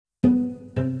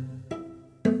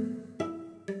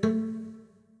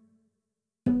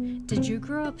Did you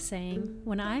grow up saying,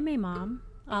 when I'm a mom,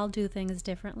 I'll do things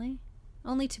differently?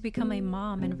 Only to become a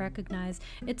mom and recognize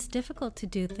it's difficult to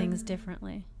do things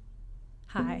differently.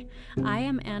 Hi, I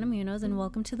am Anna Munoz and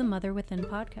welcome to the Mother Within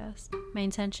podcast. My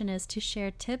intention is to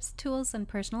share tips, tools, and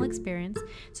personal experience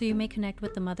so you may connect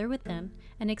with the mother within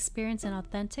and experience an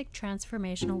authentic,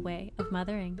 transformational way of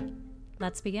mothering.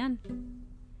 Let's begin.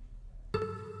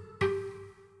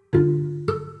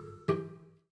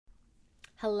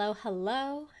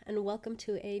 Hello, and welcome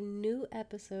to a new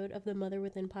episode of the Mother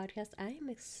Within podcast. I am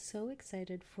so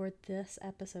excited for this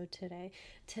episode today.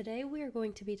 Today we are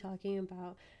going to be talking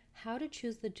about how to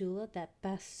choose the doula that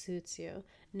best suits you.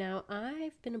 Now,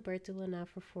 I've been a birth doula now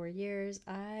for 4 years.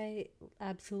 I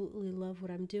absolutely love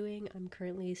what I'm doing. I'm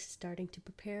currently starting to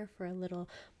prepare for a little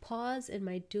pause in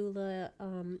my doula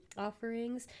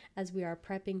offerings as we are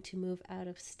prepping to move out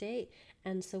of state.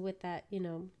 And so with that,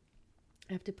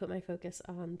 I have to put my focus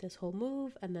on this whole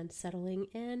move and then settling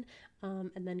in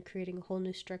and then creating a whole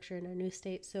new structure in our new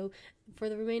state. So for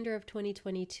the remainder of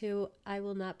 2022, I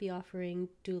will not be offering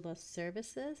doula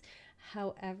services.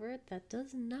 However, that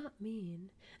does not mean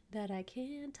that I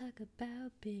can't talk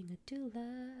about being a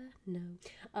doula.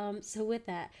 No. So with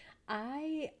that,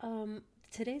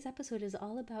 today's episode is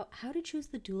all about how to choose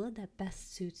the doula that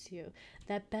best suits you,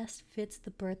 that best fits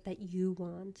the birth that you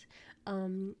want.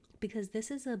 Because this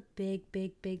is a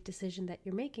big decision that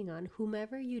you're making on.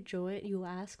 Whomever you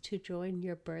ask to join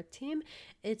your birth team,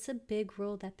 it's a big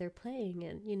role that they're playing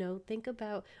in. Think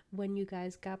about when you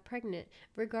guys got pregnant,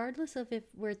 regardless of if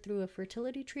we're through a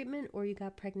fertility treatment or you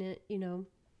got pregnant,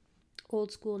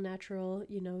 old school natural,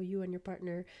 you and your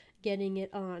partner getting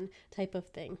it on type of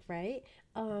thing, right?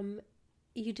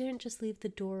 You didn't just leave the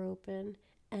door open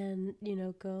and,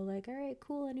 go like, all right,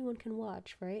 cool, anyone can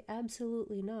watch, right?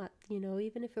 Absolutely not.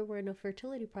 Even if it were in a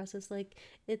fertility process, like,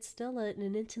 it's still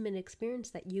an intimate experience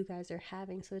that you guys are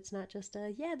having. So it's not just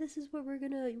this is what we're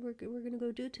gonna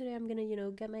go do today. I'm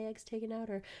gonna, get my eggs taken out,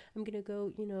 or I'm gonna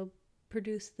go,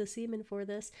 produce the semen for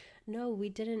this. No, we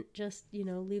didn't just,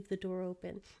 leave the door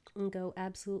open and go,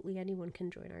 absolutely anyone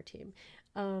can join our team.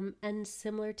 And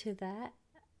similar to that,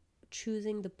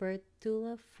 choosing the birth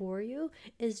doula for you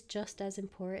is just as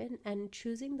important, and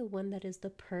choosing the one that is the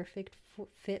perfect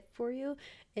fit for you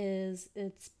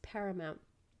it's paramount.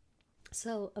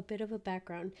 So a bit of a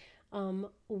background.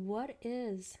 What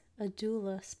is a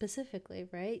doula specifically,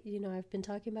 right? I've been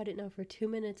talking about it now for 2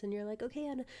 minutes and you're like, okay,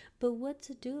 Anna, but what's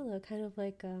a doula? Kind of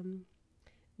like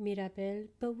Mirabel,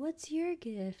 but what's your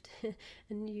gift?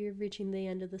 And you're reaching the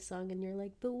end of the song and you're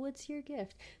like, but what's your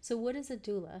gift? So what is a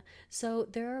doula? So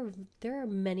there are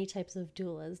many types of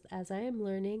doulas. As I am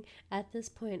learning at this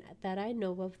point that I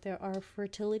know of, there are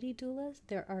fertility doulas,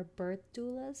 there are birth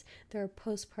doulas, there are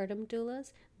postpartum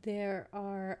doulas, there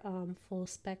are full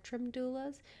spectrum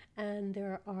doulas, and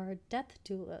there are death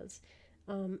doulas.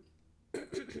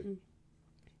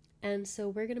 And so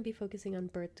we're going to be focusing on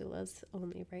birth doulas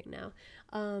only right now.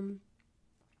 And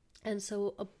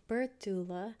so a birth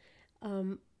doula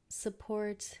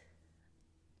supports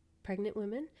pregnant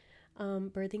women,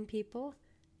 birthing people,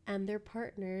 and their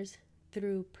partners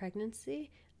through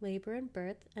pregnancy, labor and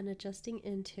birth, and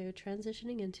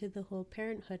transitioning into the whole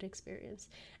parenthood experience.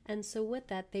 And so with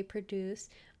that, they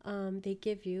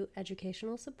give you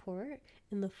educational support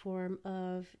in the form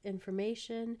of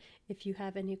information. If you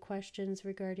have any questions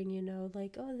regarding,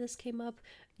 like, oh, this came up,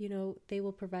 they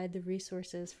will provide the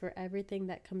resources for everything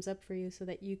that comes up for you so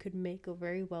that you could make a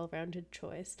very well-rounded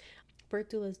choice. Birth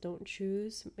doulas don't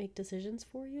make decisions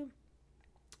for you.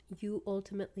 You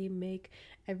ultimately make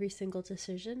every single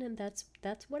decision, and that's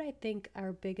what I think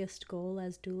our biggest goal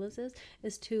as doulas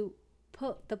is to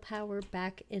put the power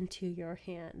back into your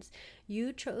hands.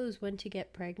 You chose when to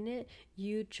get pregnant.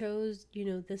 You chose,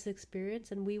 this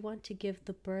experience, and we want to give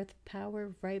the birth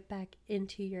power right back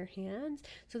into your hands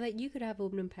so that you could have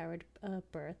an empowered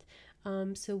birth.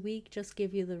 So we just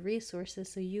give you the resources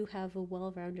so you have a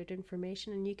well-rounded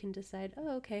information and you can decide,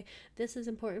 oh, okay, this is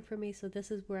important for me, so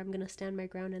this is where I'm going to stand my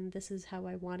ground and this is how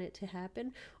I want it to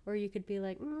happen. Or you could be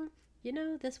like,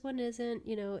 this one isn't,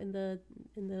 in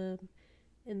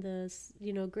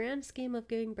the grand scheme of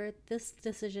giving birth, this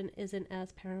decision isn't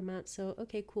as paramount. So,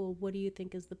 okay, cool. What do you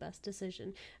think is the best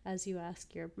decision? As you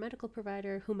ask your medical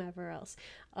provider, whomever else.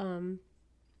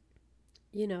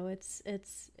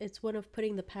 It's one of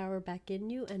putting the power back in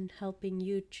you and helping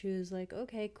you choose, like,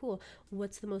 okay, cool,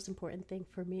 what's the most important thing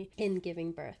for me in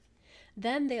giving birth?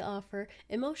 Then they offer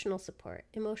emotional support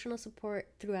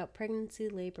throughout pregnancy,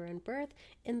 labor, and birth,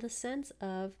 in the sense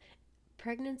of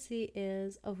pregnancy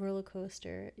is a roller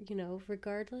coaster,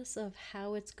 regardless of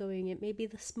how it's going. It may be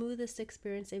the smoothest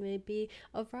experience, it may be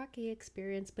a rocky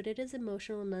experience, but it is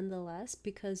emotional nonetheless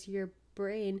because your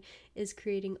brain is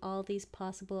creating all these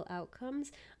possible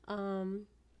outcomes. And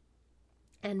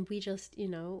we just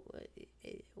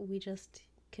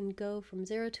can go from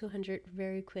 0 to 100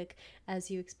 very quick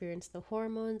as you experience the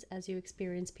hormones, as you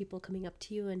experience people coming up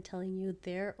to you and telling you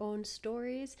their own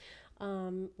stories,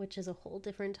 which is a whole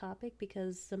different topic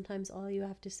because sometimes all you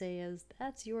have to say is,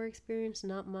 that's your experience,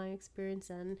 not my experience,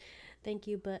 and thank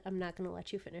you, but I'm not going to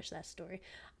let you finish that story.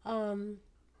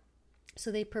 So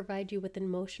they provide you with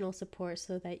emotional support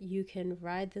so that you can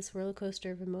ride this roller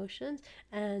coaster of emotions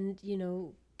and,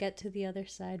 get to the other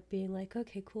side being like,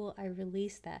 okay, cool, I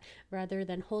released that, rather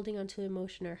than holding onto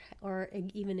emotion or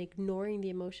even ignoring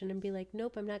the emotion and be like,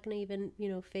 nope, I'm not going to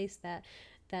even, face that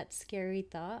scary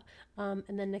thought.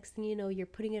 And then next thing you know, you're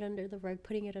putting it under the rug,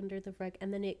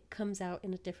 and then it comes out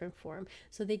in a different form.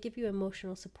 So they give you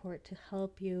emotional support to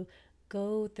help you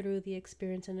go through the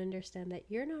experience and understand that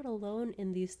you're not alone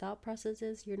in these thought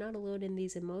processes, you're not alone in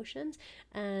these emotions,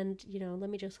 and let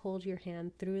me just hold your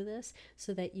hand through this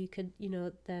so that you could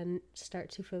then start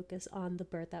to focus on the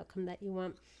birth outcome that you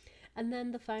want. And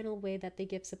then the final way that they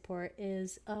give support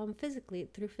is physically,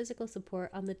 through physical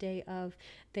support on the day of.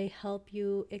 They help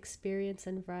you experience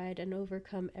and ride and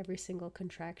overcome every single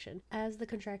contraction. As the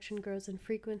contraction grows in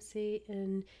frequency,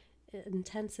 in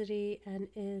intensity, and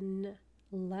in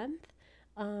length,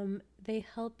 they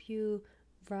help you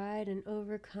ride and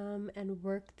overcome and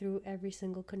work through every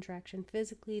single contraction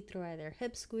physically through either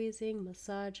hip squeezing,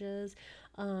 massages,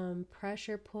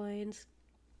 pressure points.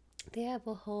 They have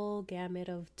a whole gamut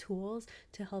of tools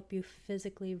to help you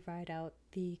physically ride out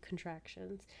the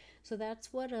contractions. So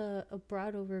that's what a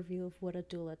broad overview of what a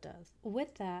doula does.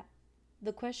 With that,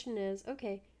 the question is,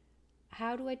 okay,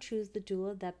 how do I choose the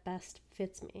doula that best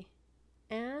fits me?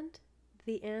 And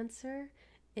the answer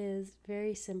is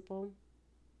very simple.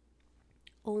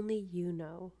 Only you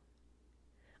know.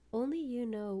 Only you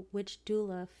know which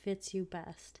doula fits you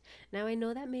best. Now, I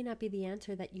know that may not be the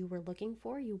answer that you were looking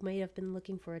for. You may have been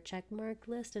looking for a check mark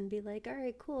list and be like, all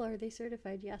right, cool. Are they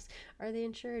certified? Yes. Are they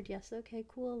insured? Yes. Okay,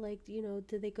 cool. Like,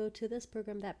 did they go to this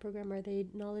program, that program? Are they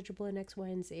knowledgeable in X, Y,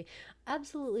 and Z?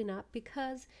 Absolutely not,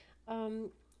 because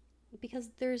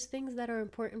there's things that are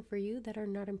important for you that are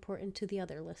not important to the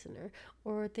other listener,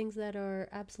 or things that are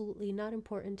absolutely not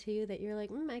important to you that you're like,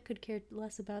 I could care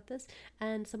less about this,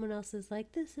 and someone else is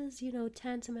like, this is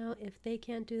tantamount. If they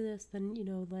can't do this, then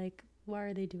like, why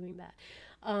are they doing that?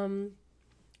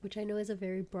 Which I know is a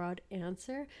very broad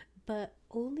answer, but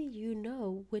only you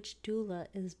know which doula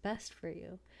is best for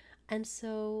you. And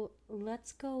so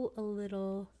let's go a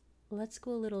little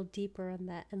deeper on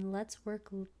that, and let's work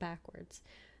backwards.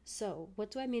 So,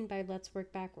 what do I mean by let's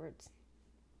work backwards?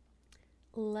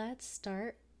 Let's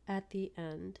start at the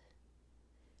end.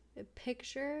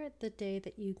 Picture the day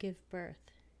that you give birth.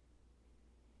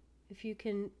 If you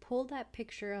can pull that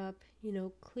picture up,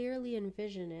 clearly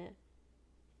envision it.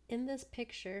 In this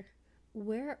picture,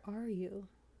 where are you?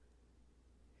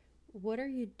 What are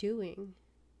you doing?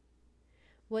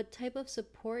 What type of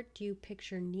support do you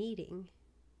picture needing?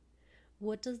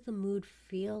 What does the mood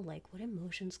feel like? What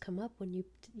emotions come up when you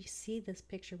see this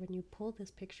picture, when you pull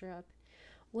this picture up?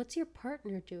 What's your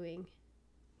partner doing?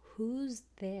 Who's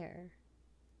there?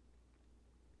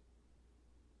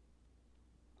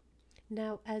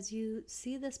 Now, as you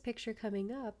see this picture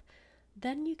coming up,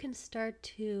 then you can start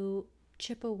to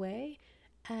chip away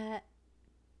at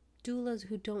doulas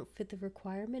who don't fit the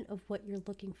requirement of what you're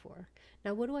looking for.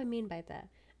 Now, what do I mean by that?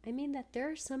 I mean that there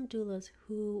are some doulas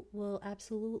who will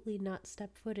absolutely not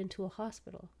step foot into a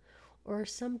hospital, or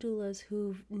some doulas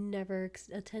who've never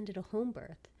attended a home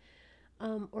birth,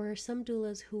 or some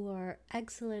doulas who are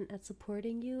excellent at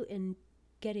supporting you in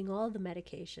getting all the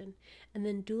medication, and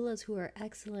then doulas who are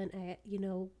excellent at,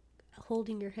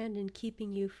 holding your hand and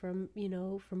keeping you from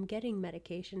getting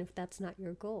medication if that's not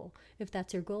your goal. If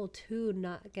that's your goal to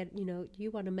not get, you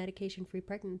want a medication-free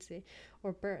pregnancy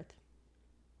or birth.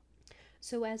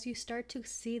 So as you start to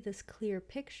see this clear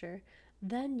picture,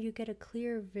 then you get a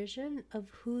clear vision of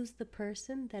who's the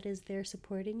person that is there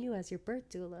supporting you as your birth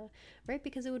doula, right?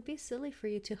 Because it would be silly for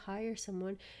you to hire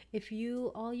someone if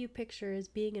all you picture is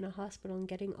being in a hospital and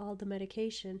getting all the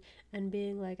medication and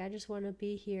being like, I just want to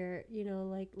be here,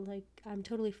 like I'm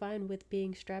totally fine with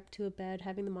being strapped to a bed,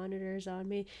 having the monitors on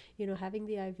me, having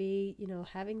the IV,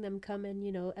 having them come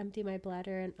and, empty my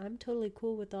bladder, and I'm totally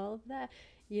cool with all of that,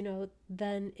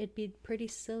 then it'd be pretty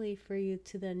silly for you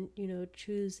to then,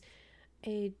 choose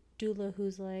a doula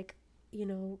who's like,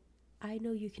 I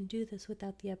know you can do this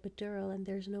without the epidural, and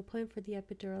there's no point for the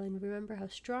epidural, and remember how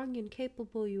strong and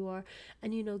capable you are,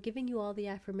 and giving you all the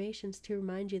affirmations to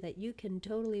remind you that you can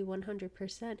totally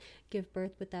 100% give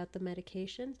birth without the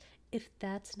medications, if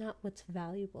that's not what's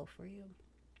valuable for you.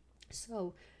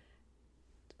 So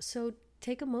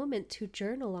take a moment to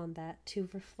journal on that, to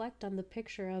reflect on the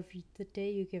picture of the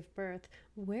day you give birth.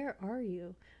 Where are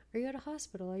you? Are you at a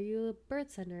hospital? Are you at a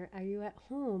birth center? Are you at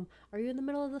home? Are you in the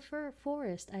middle of the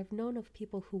forest? I've known of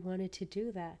people who wanted to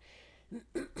do that.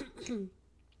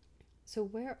 So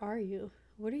where are you?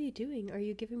 What are you doing? Are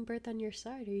you giving birth on your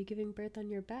side? Are you giving birth on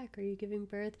your back? Are you giving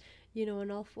birth,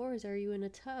 on all fours? Are you in a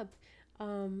tub?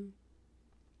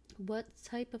 What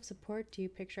type of support do you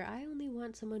picture? I only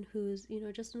want someone who's,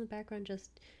 just in the background,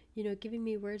 just, giving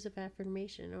me words of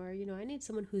affirmation, or, I need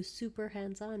someone who's super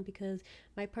hands-on, because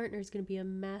my partner is going to be a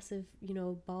massive,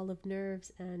 ball of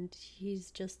nerves, and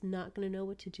he's just not going to know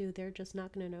what to do. They're just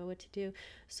not going to know what to do.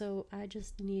 So I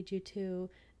just need you to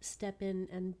step in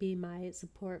and be my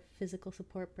physical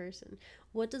support person.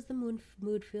 What does the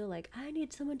mood feel like? I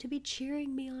need someone to be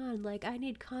cheering me on. Like, I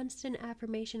need constant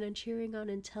affirmation and cheering on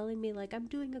and telling me, like, I'm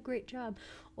doing a great job.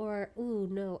 Or, ooh,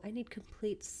 no, I need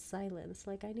complete silence.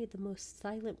 Like, I need the most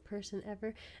silent person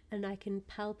ever, and I can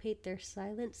palpate their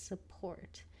silent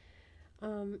support.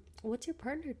 What's your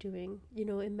partner doing?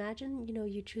 Imagine,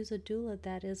 you choose a doula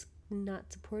that is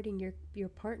not supporting your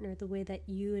partner the way that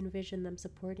you envision them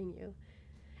supporting you.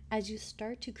 As you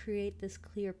start to create this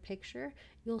clear picture,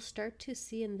 you'll start to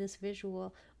see in this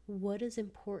visual what is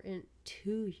important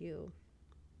to you.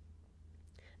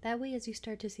 That way, as you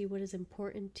start to see what is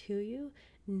important to you,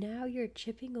 now you're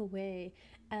chipping away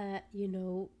at,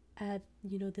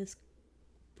 this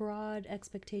broad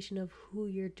expectation of who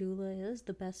your doula is,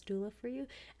 the best doula for you.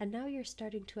 And now you're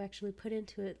starting to actually put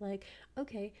into it, like,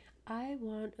 okay, I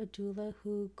want a doula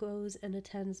who goes and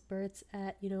attends births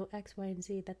at, X, Y, and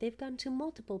Z, that they've gone to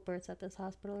multiple births at this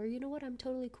hospital. Or, you know what, I'm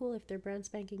totally cool if they're brand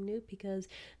spanking new, because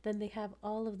then they have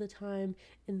all of the time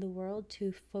in the world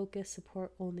to focus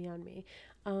support only on me.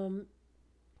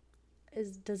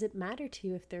 Does it matter to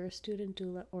you if they're a student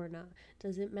doula or not?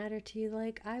 Does it matter to you,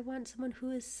 like, I want someone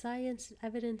who is science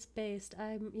evidence based?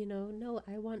 No,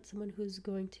 I want someone who's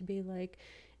going to be like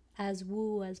as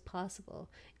woo as possible.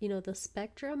 The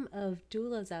spectrum of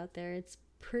doulas out there, it's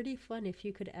pretty fun if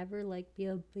you could ever like be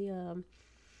a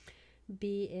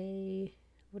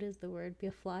what is the word? Be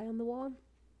a fly on the wall.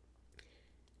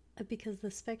 Because the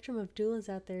spectrum of doulas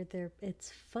out there,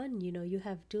 it's fun. You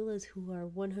have doulas who are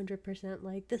 100%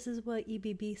 like, this is what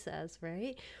EBB says,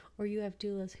 right? Or you have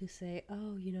doulas who say,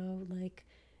 oh, like,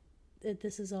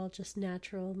 this is all just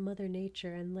natural, Mother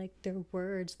Nature, and like their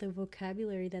words, the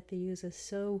vocabulary that they use is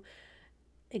so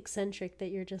eccentric that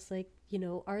you're just like,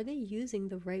 are they using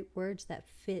the right words that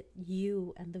fit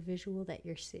you and the visual that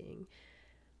you're seeing?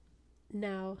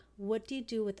 Now, what do you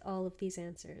do with all of these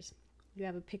answers? You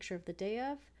have a picture of the day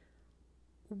of.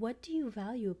 What do you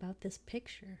value about this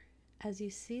picture? As you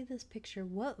see this picture,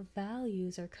 what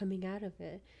values are coming out of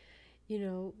it?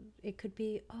 It could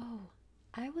be, oh,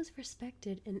 I was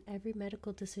respected in every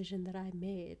medical decision that I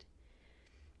made.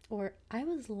 Or I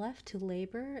was left to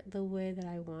labor the way that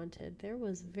I wanted. There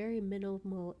was very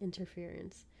minimal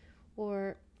interference.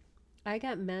 Or I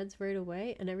got meds right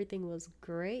away and everything was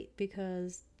great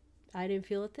because I didn't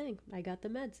feel a thing. I got the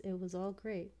meds. It was all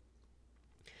great.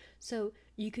 So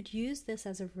you could use this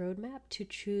as a roadmap to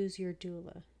choose your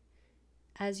doula.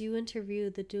 As you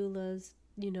interview the doulas,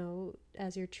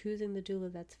 as you're choosing the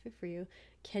doula that's fit for you,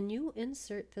 can you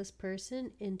insert this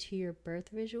person into your birth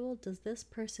visual? Does this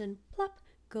person plop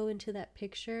go into that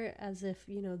picture as if,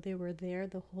 they were there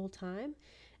the whole time?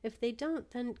 If they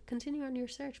don't, then continue on your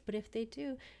search. But if they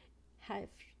do,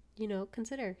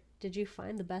 consider, did you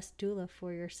find the best doula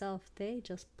for yourself? They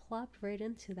just plopped right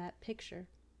into that picture.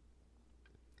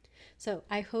 So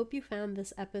I hope you found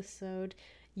this episode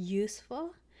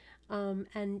useful.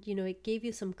 And it gave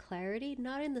you some clarity,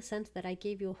 not in the sense that I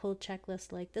gave you a whole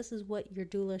checklist like this is what your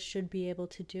doula should be able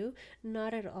to do.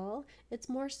 Not at all. It's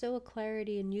more so a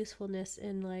clarity and usefulness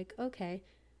in like, okay,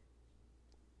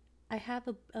 I have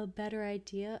a better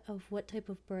idea of what type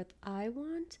of birth I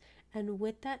want, and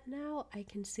with that now I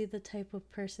can see the type of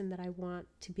person that I want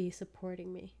to be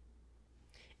supporting me.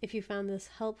 If you found this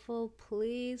helpful,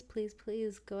 please, please,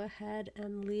 please go ahead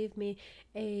and leave me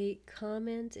a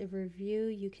comment, a review.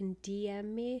 You can DM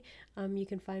me. You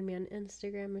can find me on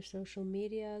Instagram or social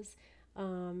medias,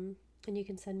 and you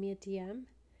can send me a DM.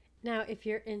 Now, if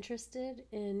you're interested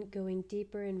in going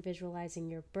deeper in visualizing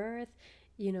your birth,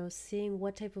 seeing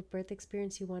what type of birth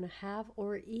experience you want to have,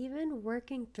 or even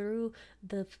working through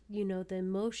the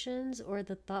emotions or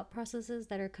the thought processes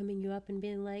that are coming you up and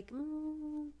being like,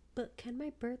 but can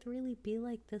my birth really be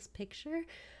like this picture?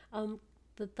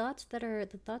 The thoughts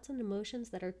and emotions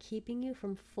that are keeping you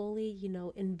from fully,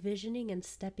 envisioning and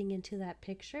stepping into that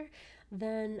picture,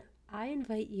 then I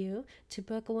invite you to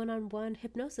book a one-on-one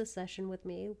hypnosis session with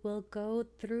me. We'll go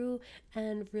through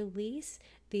and release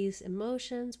these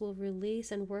emotions, we'll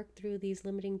release and work through these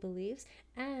limiting beliefs,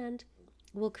 and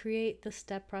we'll create the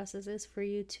step processes for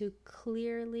you to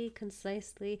clearly,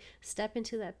 concisely step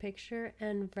into that picture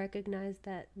and recognize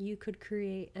that you could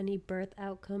create any birth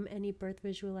outcome, any birth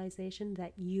visualization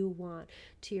that you want,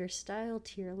 to your style,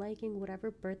 to your liking,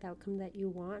 whatever birth outcome that you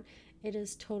want. It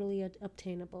is totally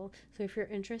obtainable. So if you're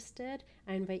interested,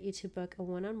 I invite you to book a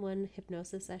one-on-one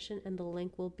hypnosis session, and the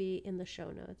link will be in the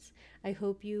show notes. I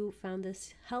hope you found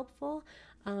this helpful,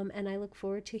 and I look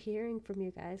forward to hearing from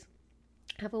you guys.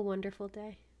 Have a wonderful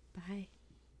day. Bye.